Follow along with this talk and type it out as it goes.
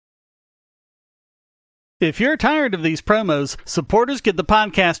If you're tired of these promos, supporters get the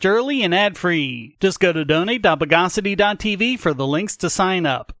podcast early and ad-free. Just go to donate.bogosity.tv for the links to sign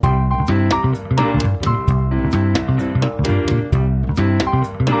up.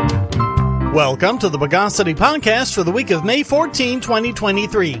 Welcome to the Bogosity Podcast for the week of May 14,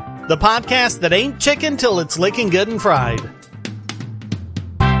 2023. The podcast that ain't chicken till it's licking good and fried.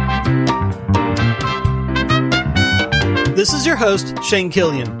 This is your host, Chiang.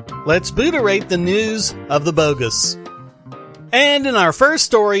 Let's booterate the news of the bogus. And in our first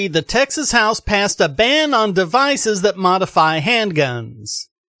story, the Texas House passed a ban on devices that modify handguns.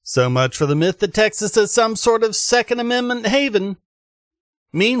 So much for the myth that Texas is some sort of Second Amendment haven.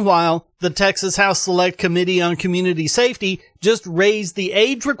 Meanwhile, the Texas House Select Committee on Community Safety just raised the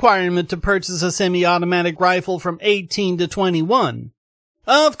age requirement to purchase a semi-automatic rifle from 18 to 21.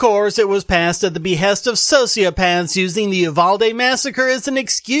 Of course, it was passed at the behest of sociopaths using the Uvalde massacre as an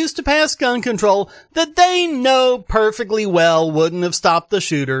excuse to pass gun control that they know perfectly well wouldn't have stopped the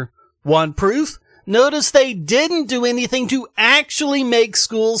shooter. Want proof? Notice they didn't do anything to actually make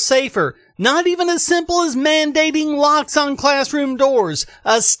schools safer. Not even as simple as mandating locks on classroom doors,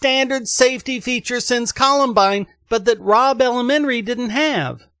 a standard safety feature since Columbine, but that Robb Elementary didn't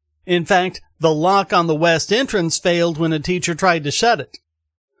have. In fact, the lock on the west entrance failed when a teacher tried to shut it.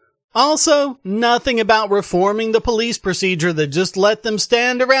 Also, nothing about reforming the police procedure that just let them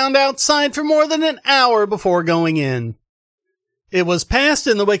stand around outside for more than an hour before going in. It was passed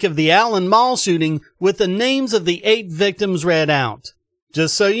in the wake of the Allen Mall shooting with the names of the 8 victims read out.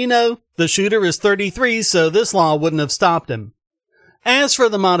 Just so you know, the shooter is 33, so this law wouldn't have stopped him. As for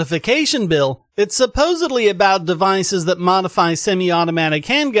the modification bill, it's supposedly about devices that modify semi-automatic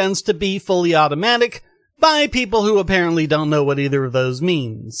handguns to be fully automatic by people who apparently don't know what either of those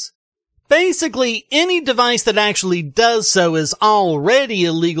means. Basically, any device that actually does so is already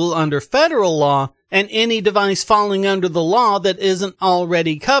illegal under federal law, and any device falling under the law that isn't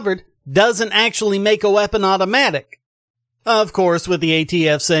already covered doesn't actually make a weapon automatic. Of course, with the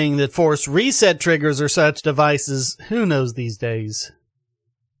ATF saying that force reset triggers are such devices, who knows these days?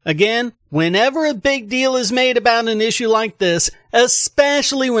 Again, whenever a big deal is made about an issue like this,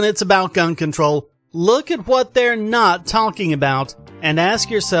 especially when it's about gun control, look at what they're not talking about and ask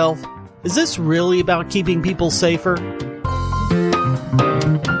yourself, is this really about keeping people safer?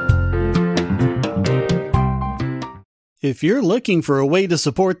 If you're looking for a way to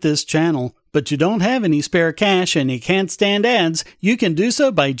support this channel, but you don't have any spare cash and you can't stand ads, you can do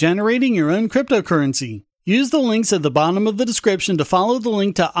so by generating your own cryptocurrency. Use the links at the bottom of the description to follow the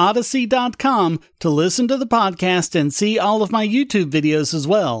link to Odyssey.com to listen to the podcast and see all of my YouTube videos as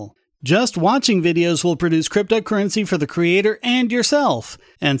well. Just watching videos will produce cryptocurrency for the creator and yourself.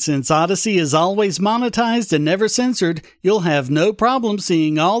 And since Odyssey is always monetized and never censored, you'll have no problem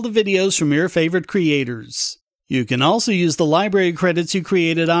seeing all the videos from your favorite creators. You can also use the library credits you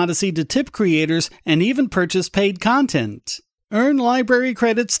created Odyssey to tip creators and even purchase paid content. Earn library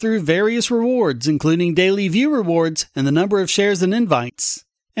credits through various rewards, including daily view rewards and the number of shares and invites.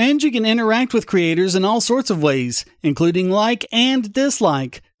 And you can interact with creators in all sorts of ways, including like and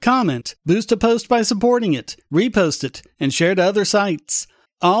dislike, comment, boost a post by supporting it, repost it, and share to other sites,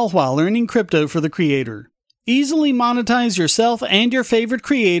 all while earning crypto for the creator. Easily monetize yourself and your favorite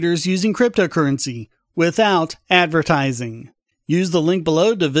creators using cryptocurrency, without advertising. Use the link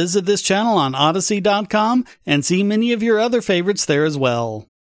below to visit this channel on Odyssey.com and see many of your other favorites there as well.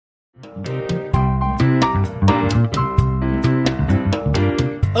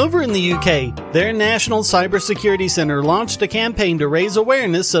 Over in the UK, their National Cybersecurity Centre launched a campaign to raise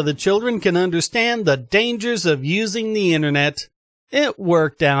awareness so that children can understand the dangers of using the internet. It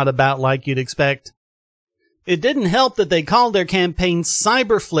worked out about like you'd expect. It didn't help that they called their campaign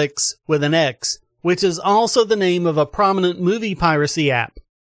Cyberflix with an X, which is also the name of a prominent movie piracy app.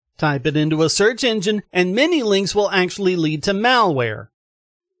 Type it into a search engine, and many links will actually lead to malware.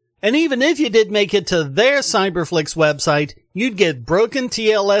 And even if you did make it to their Cyberflix website, you'd get broken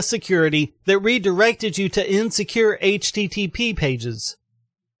TLS security that redirected you to insecure HTTP pages.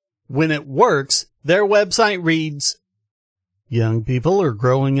 When it works, their website reads, "Young people are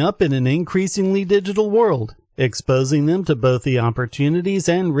growing up in an increasingly digital world, exposing them to both the opportunities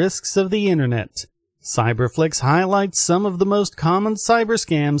and risks of the internet. Cyberflix highlights some of the most common cyber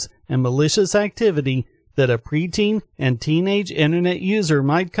scams and malicious activity that a preteen and teenage internet user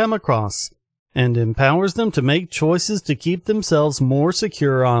might come across, and empowers them to make choices to keep themselves more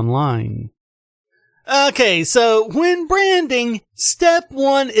secure online." Okay, so when branding, step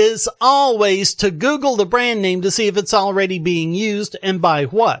 1 is always to Google the brand name to see if it's already being used and by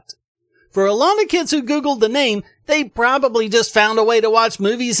what. For a lot of kids who Googled the name, they probably just found a way to watch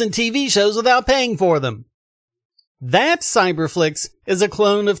movies and TV shows without paying for them. That Cyberflix is a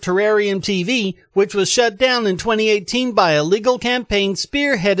clone of Terrarium TV, which was shut down in 2018 by a legal campaign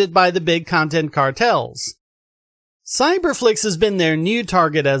spearheaded by the big content cartels. Cyberflix has been their new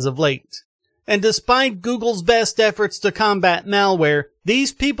target as of late. And despite Google's best efforts to combat malware,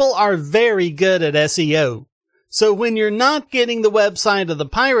 these people are very good at SEO. So when you're not getting the website of the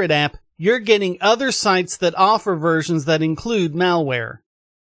pirate app, you're getting other sites that offer versions that include malware.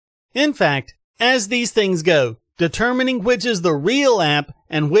 In fact, as these things go, determining which is the real app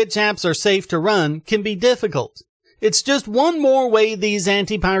and which apps are safe to run can be difficult. It's just one more way these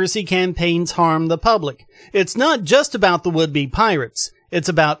anti-piracy campaigns harm the public. It's not just about the would-be pirates. It's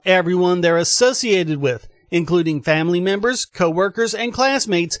about everyone they're associated with, including family members, co-workers, and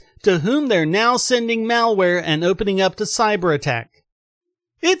classmates to whom they're now sending malware and opening up to cyber attack.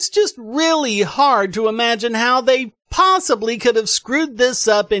 It's just really hard to imagine how they possibly could have screwed this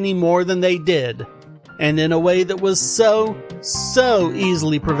up any more than they did, and in a way that was so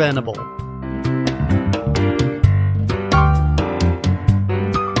easily preventable.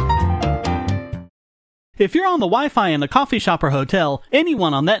 If you're on the Wi-Fi in a coffee shop or hotel,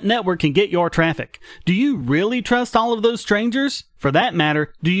 anyone on that network can get your traffic. Do you really trust all of those strangers? For that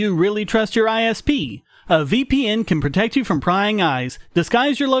matter, do you really trust your ISP? A VPN can protect you from prying eyes,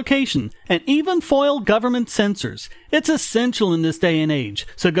 disguise your location, and even foil government censors. It's essential in this day and age,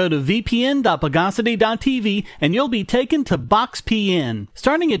 so go to vpn.bogosity.tv and you'll be taken to BoxPN.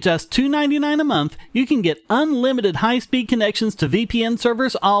 Starting at just $2.99 a month, you can get unlimited high-speed connections to VPN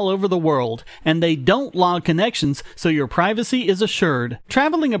servers all over the world, and they don't log connections, so your privacy is assured.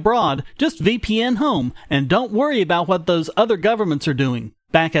 Traveling abroad, just VPN home, and don't worry about what those other governments are doing.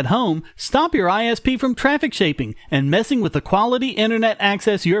 Back at home, stop your ISP from traffic shaping and messing with the quality internet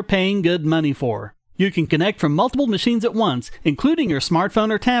access you're paying good money for. You can connect from multiple machines at once, including your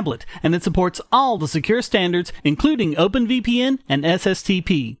smartphone or tablet, and it supports all the secure standards, including OpenVPN and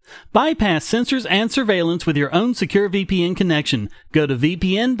SSTP. Bypass censors and surveillance with your own secure VPN connection. Go to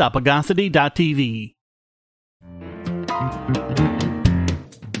vpn.bogosity.tv.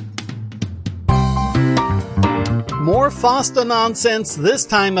 More FOSTA nonsense, this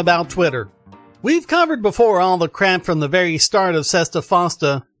time about Twitter. We've covered before all the crap from the very start of Sesta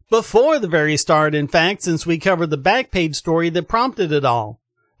FOSTA, before the very start, in fact, since we covered the Backpage story that prompted it all.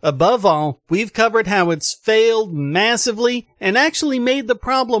 Above all, we've covered how it's failed massively and actually made the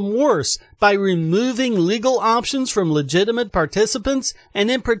problem worse by removing legal options from legitimate participants,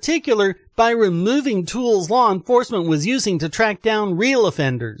 and in particular, by removing tools law enforcement was using to track down real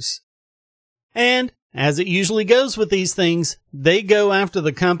offenders. And as it usually goes with these things, they go after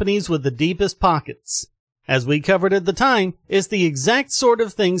the companies with the deepest pockets. As we covered at the time, it's the exact sort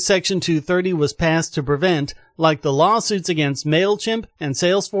of thing Section 230 was passed to prevent, like the lawsuits against MailChimp and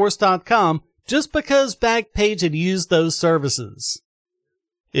Salesforce.com, just because Backpage had used those services.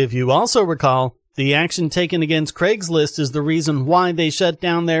 If you also recall, the action taken against Craigslist is the reason why they shut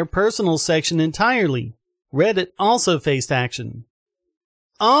down their personal section entirely. Reddit also faced action.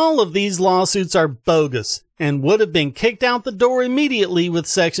 All of these lawsuits are bogus and would have been kicked out the door immediately with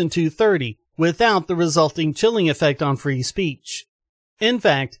Section 230 without the resulting chilling effect on free speech. In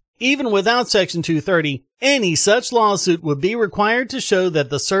fact, even without Section 230, any such lawsuit would be required to show that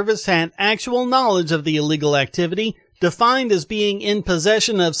the service had actual knowledge of the illegal activity, defined as being in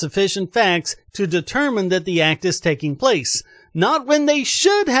possession of sufficient facts to determine that the act is taking place, not when they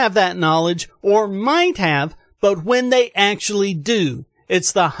should have that knowledge or might have, but when they actually do.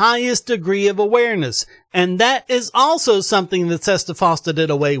 It's the highest degree of awareness, and that is also something that Sesta FOSTA did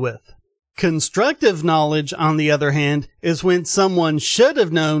away with. Constructive knowledge, on the other hand, is when someone should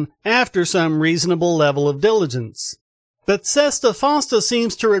have known after some reasonable level of diligence. But Sesta FOSTA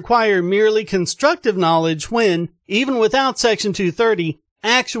seems to require merely constructive knowledge when, even without Section 230,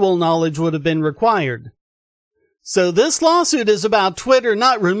 actual knowledge would have been required. So this lawsuit is about Twitter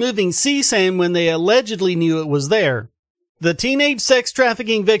not removing CSAM when they allegedly knew it was there. The teenage sex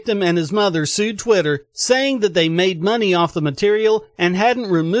trafficking victim and his mother sued Twitter, saying that they made money off the material and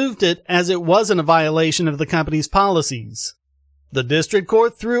hadn't removed it as it wasn't a violation of the company's policies. The district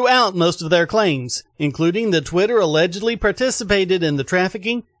court threw out most of their claims, including that Twitter allegedly participated in the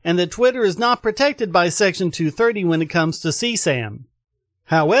trafficking and that Twitter is not protected by Section 230 when it comes to CSAM.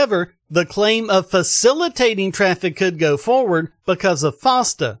 However, the claim of facilitating traffic could go forward because of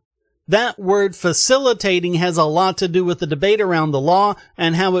FOSTA. That word facilitating has a lot to do with the debate around the law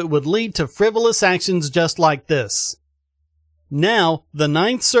and how it would lead to frivolous actions just like this. Now, the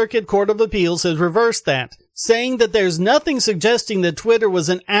Ninth Circuit Court of Appeals has reversed that, saying that there's nothing suggesting that Twitter was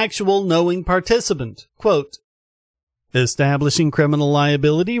an actual knowing participant. Quote, Establishing criminal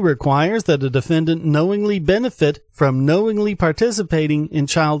liability requires that a defendant knowingly benefit from knowingly participating in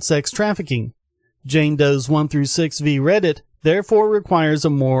child sex trafficking. Jane Doe's 1-6 v. Reddit therefore requires a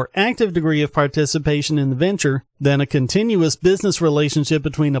more active degree of participation in the venture than a continuous business relationship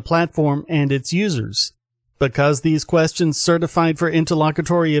between a platform and its users. Because these questions certified for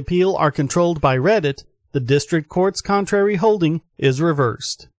interlocutory appeal are controlled by Reddit, the district court's contrary holding is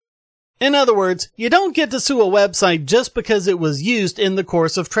reversed. In other words, you don't get to sue a website just because it was used in the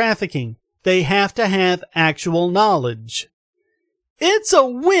course of trafficking. They have to have actual knowledge. It's a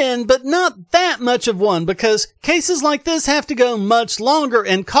win, but not that much of one, because cases like this have to go much longer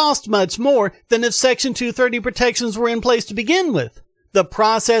and cost much more than if Section 230 protections were in place to begin with. The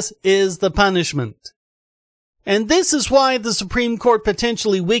process is the punishment. And this is why the Supreme Court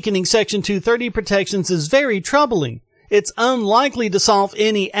potentially weakening Section 230 protections is very troubling. It's unlikely to solve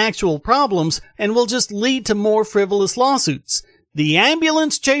any actual problems and will just lead to more frivolous lawsuits. The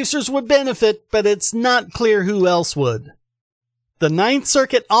ambulance chasers would benefit, but it's not clear who else would. The Ninth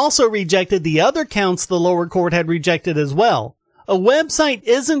Circuit also rejected the other counts the lower court had rejected as well. A website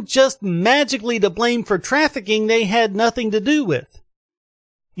isn't just magically to blame for trafficking they had nothing to do with.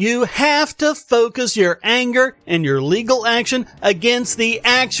 You have to focus your anger and your legal action against the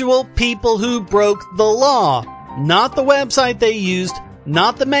actual people who broke the law. Not the website they used,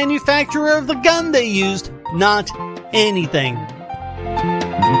 not the manufacturer of the gun they used, not anything.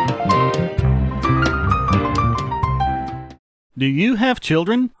 Do you have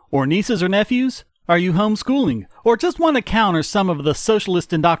children, or nieces or nephews? Are you homeschooling, or just want to counter some of the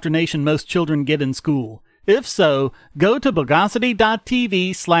socialist indoctrination most children get in school? If so, go to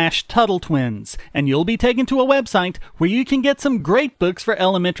Bogosity.tv/TuttleTwins, and you'll be taken to a website where you can get some great books for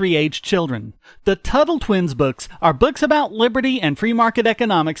elementary-age children. The Tuttle Twins books are books about liberty and free market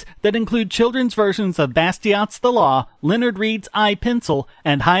economics that include children's versions of Bastiat's The Law, Leonard Read's I, Pencil,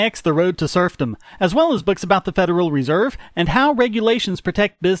 and Hayek's The Road to Serfdom, as well as books about the Federal Reserve and how regulations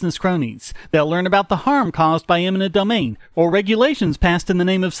protect business cronies. They'll learn about the harm caused by eminent domain, or regulations passed in the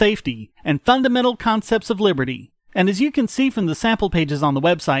name of safety, and fundamental concepts of liberty. And as you can see from the sample pages on the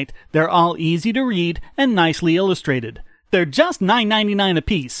website, they're all easy to read and nicely illustrated. They're just $9.99 a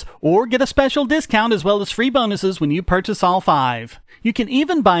piece, or get a special discount as well as free bonuses when you purchase all 5. You can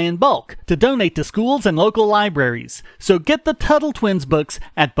even buy in bulk to donate to schools and local libraries. So get the Tuttle Twins books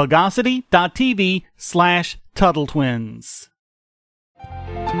at Bogosity.tv/TuttleTwins.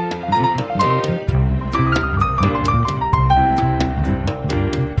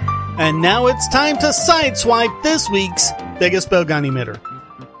 And now it's time to sideswipe this week's biggest Bogon Emitter.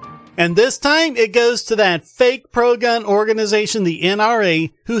 And this time it goes to that fake pro-gun organization, the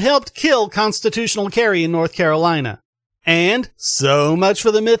NRA, who helped kill constitutional carry in North Carolina. And so much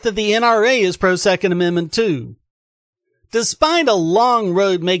for the myth that the NRA is pro-Second Amendment too. Despite a long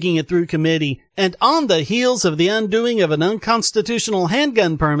road making it through committee, and on the heels of the undoing of an unconstitutional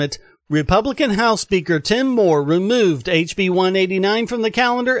handgun permit, Republican House Speaker Tim Moore removed HB 189 from the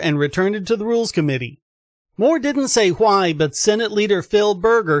calendar and returned it to the Rules Committee. Moore didn't say why, but Senate Leader Phil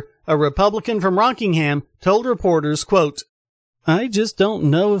Berger, a Republican from Rockingham, told reporters, quote, "I just don't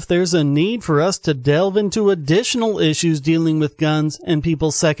know if there's a need for us to delve into additional issues dealing with guns and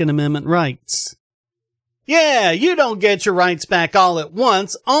people's Second Amendment rights." Yeah, you don't get your rights back all at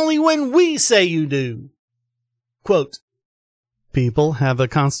once, only when we say you do. Quote, "People have a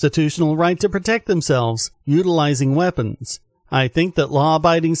constitutional right to protect themselves, utilizing weapons. I think that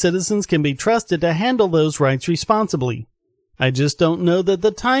law-abiding citizens can be trusted to handle those rights responsibly. I just don't know that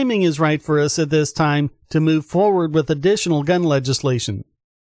the timing is right for us at this time to move forward with additional gun legislation."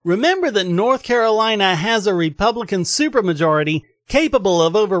 Remember that North Carolina has a Republican supermajority capable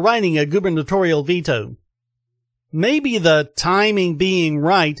of overriding a gubernatorial veto. Maybe the timing being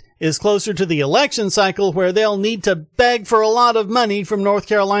right is closer to the election cycle where they'll need to beg for a lot of money from North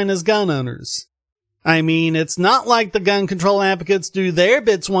Carolina's gun owners. I mean, it's not like the gun control advocates do their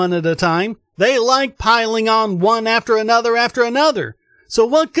bits one at a time. They like piling on one after another. So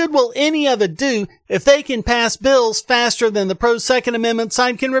what good will any of it do if they can pass bills faster than the pro-Second Amendment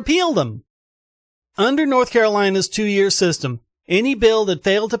side can repeal them? Under North Carolina's 2-year system, any bill that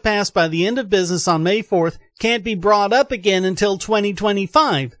failed to pass by the end of business on May 4th can't be brought up again until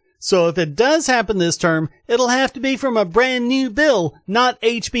 2025. So if it does happen this term, it'll have to be from a brand new bill, not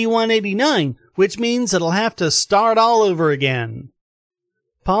HB 189, which means it'll have to start all over again.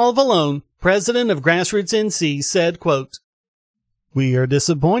 Paul Vallone, president of Grassroots NC, said, quote, "We are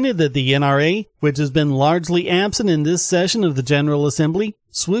disappointed that the NRA, which has been largely absent in this session of the General Assembly,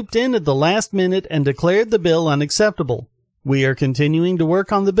 swooped in at the last minute and declared the bill unacceptable. We are continuing to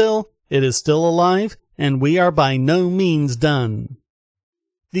work on the bill. It is still alive, and we are by no means done.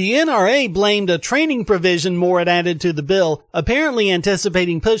 The NRA blamed a training provision Moore had added to the bill, apparently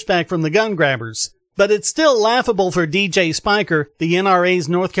anticipating pushback from the gun grabbers. But it's still laughable for DJ Spiker, the NRA's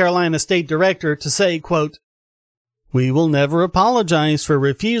North Carolina state director, to say, quote, "We will never apologize for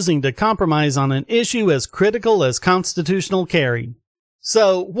refusing to compromise on an issue as critical as constitutional carry."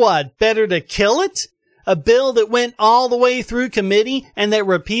 So what, better to kill it? A bill that went all the way through committee and that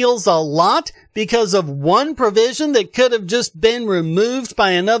repeals a lot because of one provision that could have just been removed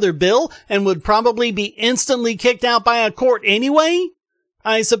by another bill and would probably be instantly kicked out by a court anyway?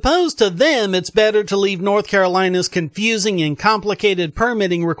 I suppose to them it's better to leave North Carolina's confusing and complicated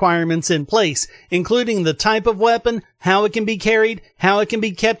permitting requirements in place, including the type of weapon, how it can be carried, how it can be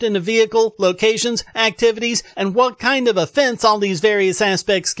kept in a vehicle, locations, activities, and what kind of offense all these various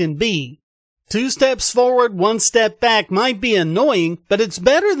aspects can be. 2 steps forward, 1 step back might be annoying, but it's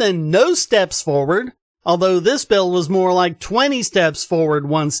better than no steps forward, although this bill was more like 20 steps forward,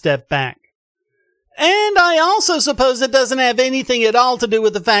 1 step back. And I also suppose it doesn't have anything at all to do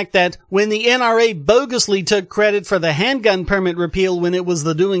with the fact that when the NRA bogusly took credit for the handgun permit repeal when it was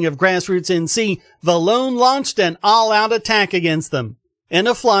the doing of Grassroots NC, Vallone launched an all-out attack against them. In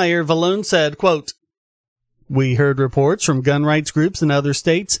a flyer, Vallone said, quote, "We heard reports from gun rights groups in other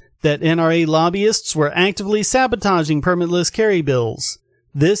states that NRA lobbyists were actively sabotaging permitless carry bills.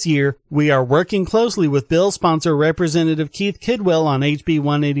 This year, we are working closely with bill sponsor Representative Keith Kidwell on HB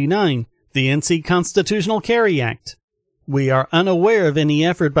 189. The NC Constitutional Carry Act. We are unaware of any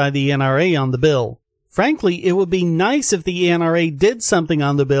effort by the NRA on the bill. Frankly, it would be nice if the NRA did something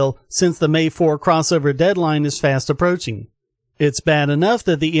on the bill since the May 4 crossover deadline is fast approaching. It's bad enough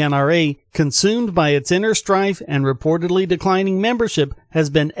that the NRA, consumed by its inner strife and reportedly declining membership, has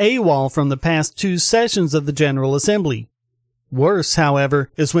been AWOL from the past 2 sessions of the General Assembly. Worse, however,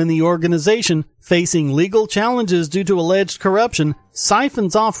 is when the organization, facing legal challenges due to alleged corruption,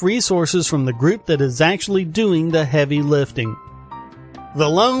 siphons off resources from the group that is actually doing the heavy lifting.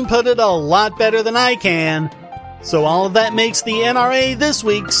 Vallone put it a lot better than I can. So all of that makes the NRA this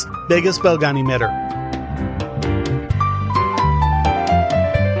week's biggest Bogon Emitter.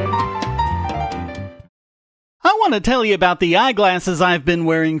 I want to tell you about the eyeglasses I've been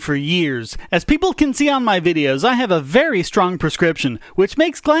wearing for years. As people can see on my videos, I have a very strong prescription, which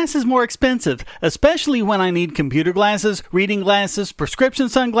makes glasses more expensive, especially when I need computer glasses, reading glasses, prescription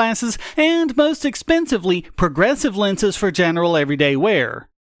sunglasses, and most expensively, progressive lenses for general everyday wear.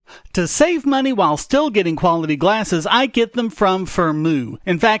 To save money while still getting quality glasses, I get them from Firmoo.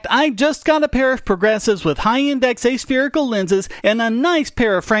 In fact, I just got a pair of progressives with high-index aspherical lenses and a nice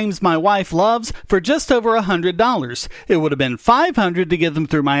pair of frames my wife loves for just over $100. It would have been $500 to get them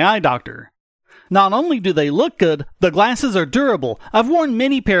through my eye doctor. Not only do they look good, the glasses are durable. I've worn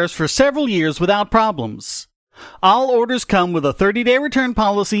many pairs for several years without problems. All orders come with a 30-day return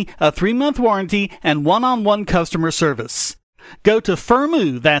policy, a 3-month warranty, and one-on-one customer service. Go to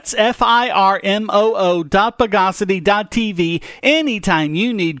Firmoo, that's FIRMOO.Bogosity.TV anytime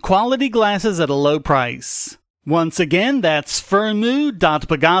you need quality glasses at a low price. Once again, that's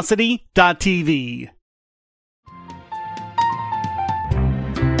Firmoo.Bogosity.TV.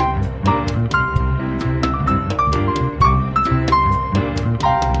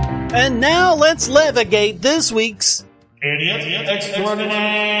 And now let's levigate this week's Idiot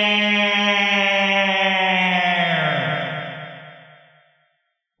Extraordinaire.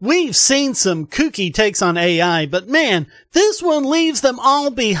 We've seen some kooky takes on AI, but man, this one leaves them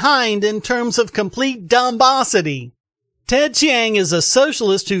all behind in terms of complete dumbosity. Ted Chiang is a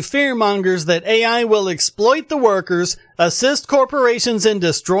socialist who fearmongers that AI will exploit the workers, assist corporations in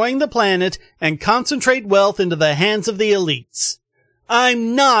destroying the planet, and concentrate wealth into the hands of the elites.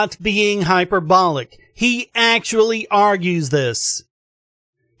 I'm not being hyperbolic. He actually argues this.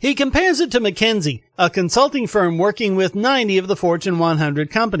 He compares it to McKinsey, a consulting firm working with 90 of the Fortune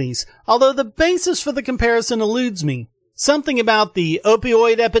 100 companies, although the basis for the comparison eludes me. Something about the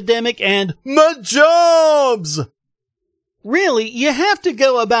opioid epidemic and my jobs! Really, you have to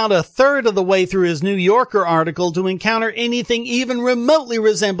go about a third of the way through his New Yorker article to encounter anything even remotely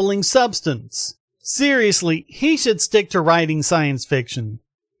resembling substance. Seriously, he should stick to writing science fiction.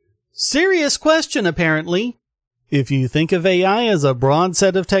 Serious question, apparently. If you think of AI as a broad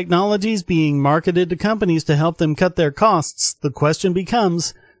set of technologies being marketed to companies to help them cut their costs, the question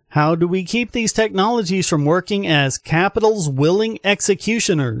becomes, how do we keep these technologies from working as capital's willing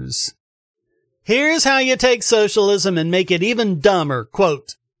executioners? Here's how you take socialism and make it even dumber,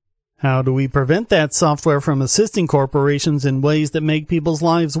 quote, "How do we prevent that software from assisting corporations in ways that make people's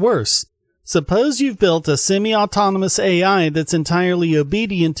lives worse? Suppose you've built a semi-autonomous AI that's entirely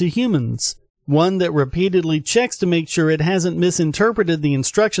obedient to humans. one that repeatedly checks to make sure it hasn't misinterpreted the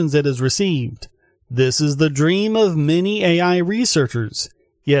instructions it has received. This is the dream of many AI researchers,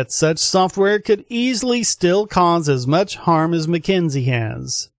 yet such software could easily still cause as much harm as McKinsey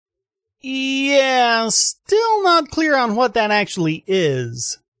has. Yeah, still not clear on what that actually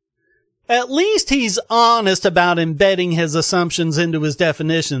is. At least he's honest about embedding his assumptions into his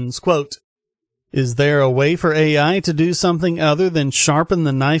definitions. Quote, "Is there a way for AI to do something other than sharpen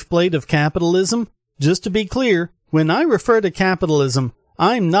the knife blade of capitalism? Just to be clear, when I refer to capitalism,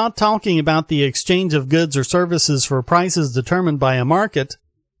 I'm not talking about the exchange of goods or services for prices determined by a market.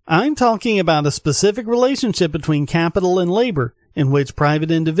 I'm talking about a specific relationship between capital and labor, in which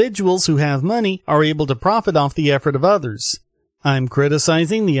private individuals who have money are able to profit off the effort of others. I'm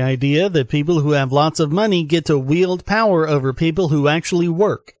criticizing the idea that people who have lots of money get to wield power over people who actually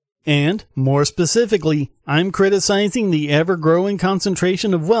work. And, more specifically, I'm criticizing the ever-growing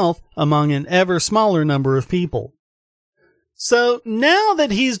concentration of wealth among an ever smaller number of people." So, now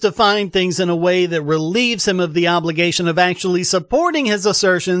that he's defined things in a way that relieves him of the obligation of actually supporting his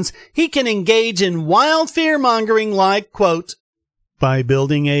assertions, he can engage in wild fear-mongering like, quote, "By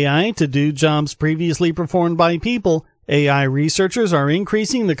building AI to do jobs previously performed by people, AI researchers are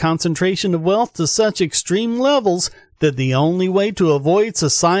increasing the concentration of wealth to such extreme levels that the only way to avoid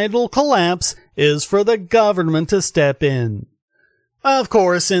societal collapse is for the government to step in." Of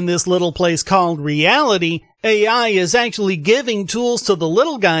course, in this little place called reality, AI is actually giving tools to the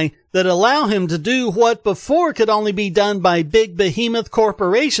little guy that allow him to do what before could only be done by big behemoth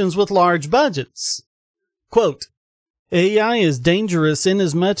corporations with large budgets. Quote, "AI is dangerous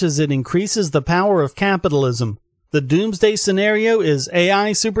inasmuch as it increases the power of capitalism. The doomsday scenario is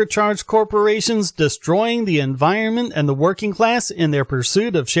AI supercharged corporations destroying the environment and the working class in their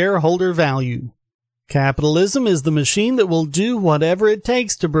pursuit of shareholder value. Capitalism is the machine that will do whatever it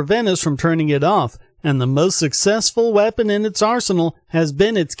takes to prevent us from turning it off, and the most successful weapon in its arsenal has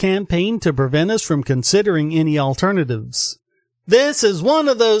been its campaign to prevent us from considering any alternatives." This is one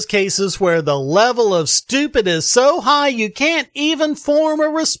of those cases where the level of stupid is so high you can't even form a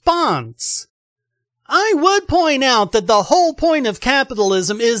response. I would point out that the whole point of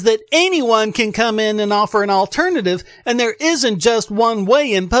capitalism is that anyone can come in and offer an alternative, and there isn't just one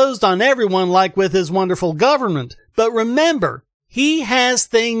way imposed on everyone like with his wonderful government. But remember, he has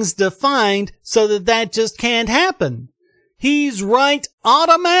things defined so that just can't happen. He's right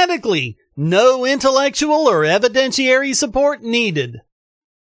automatically. No intellectual or evidentiary support needed.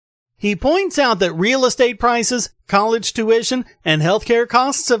 He points out that real estate prices, college tuition, and healthcare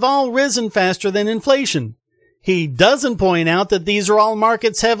costs have all risen faster than inflation. He doesn't point out that these are all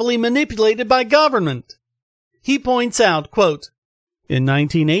markets heavily manipulated by government. He points out, quote, "In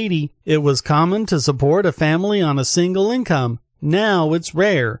 1980, it was common to support a family on a single income. Now it's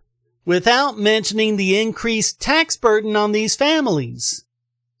rare," without mentioning the increased tax burden on these families.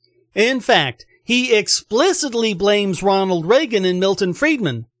 In fact, he explicitly blames Ronald Reagan and Milton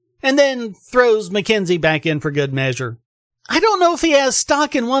Friedman, and then throws McKinsey back in for good measure. I don't know if he has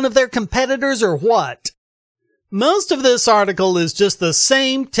stock in one of their competitors or what. Most of this article is just the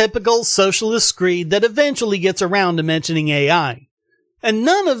same typical socialist screed that eventually gets around to mentioning AI. And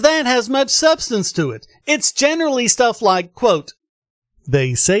none of that has much substance to it. It's generally stuff like, quote,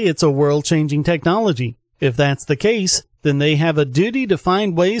 "They say it's a world-changing technology. If that's the case, then they have a duty to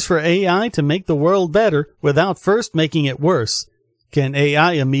find ways for AI to make the world better without first making it worse. Can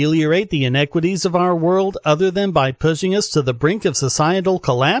AI ameliorate the inequities of our world other than by pushing us to the brink of societal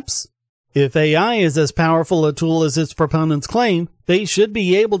collapse? If AI is as powerful a tool as its proponents claim, they should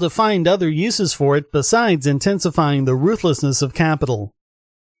be able to find other uses for it besides intensifying the ruthlessness of capital."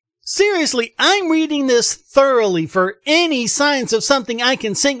 Seriously, I'm reading this thoroughly for any signs of something I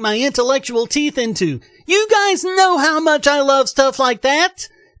can sink my intellectual teeth into. You guys know how much I love stuff like that,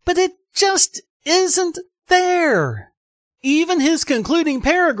 but it just isn't there. Even his concluding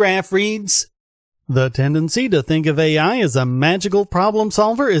paragraph reads, "The tendency to think of AI as a magical problem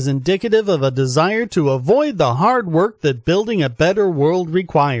solver is indicative of a desire to avoid the hard work that building a better world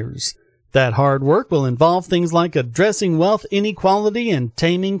requires. That hard work will involve things like addressing wealth inequality and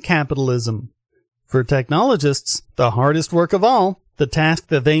taming capitalism. For technologists, the hardest work of all, the task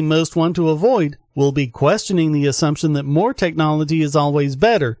that they most want to avoid, will be questioning the assumption that more technology is always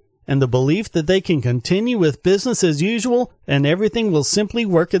better, and the belief that they can continue with business as usual and everything will simply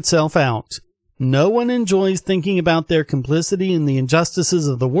work itself out. No one enjoys thinking about their complicity in the injustices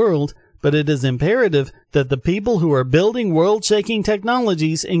of the world, but it is imperative that the people who are building world-shaking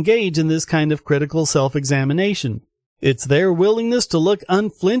technologies engage in this kind of critical self-examination." It's their willingness to look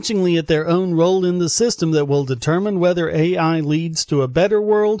unflinchingly at their own role in the system that will determine whether AI leads to a better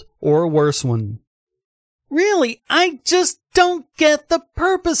world or a worse one. Really, I just don't get the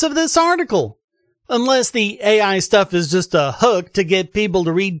purpose of this article. Unless the AI stuff is just a hook to get people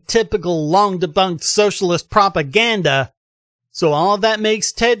to read typical long-debunked socialist propaganda. So all of that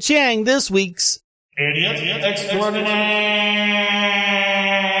makes Ted Chiang this week's Idiot Extraordinaire.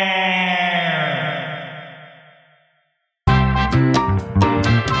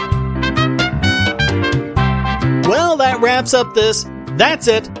 Well, that wraps up this That's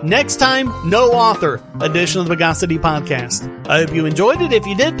It, Next Time, No Author edition of the Bogosity Podcast. I hope you enjoyed it. If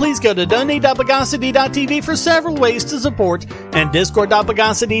you did, please go to donate.bogosity.tv for several ways to support and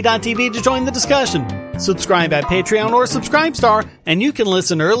discord.bogosity.tv to join the discussion. Subscribe at Patreon or Subscribestar, and you can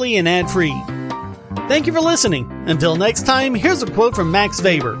listen early and ad-free. Thank you for listening. Until next time, here's a quote from Max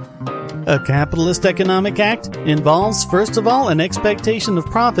Weber. A capitalist economic act involves, first of all, an expectation of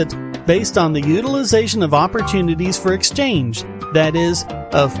profit based on the utilization of opportunities for exchange, that is,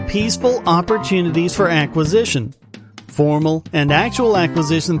 of peaceful opportunities for acquisition. Formal and actual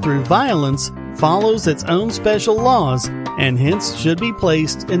acquisition through violence follows its own special laws and hence should be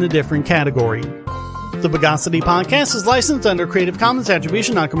placed in a different category. The Bogosity Podcast is licensed under Creative Commons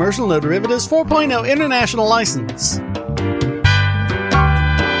Attribution Non-Commercial No Derivatives 4.0 International License.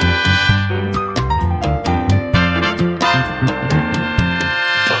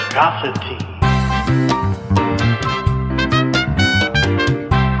 Bogosity.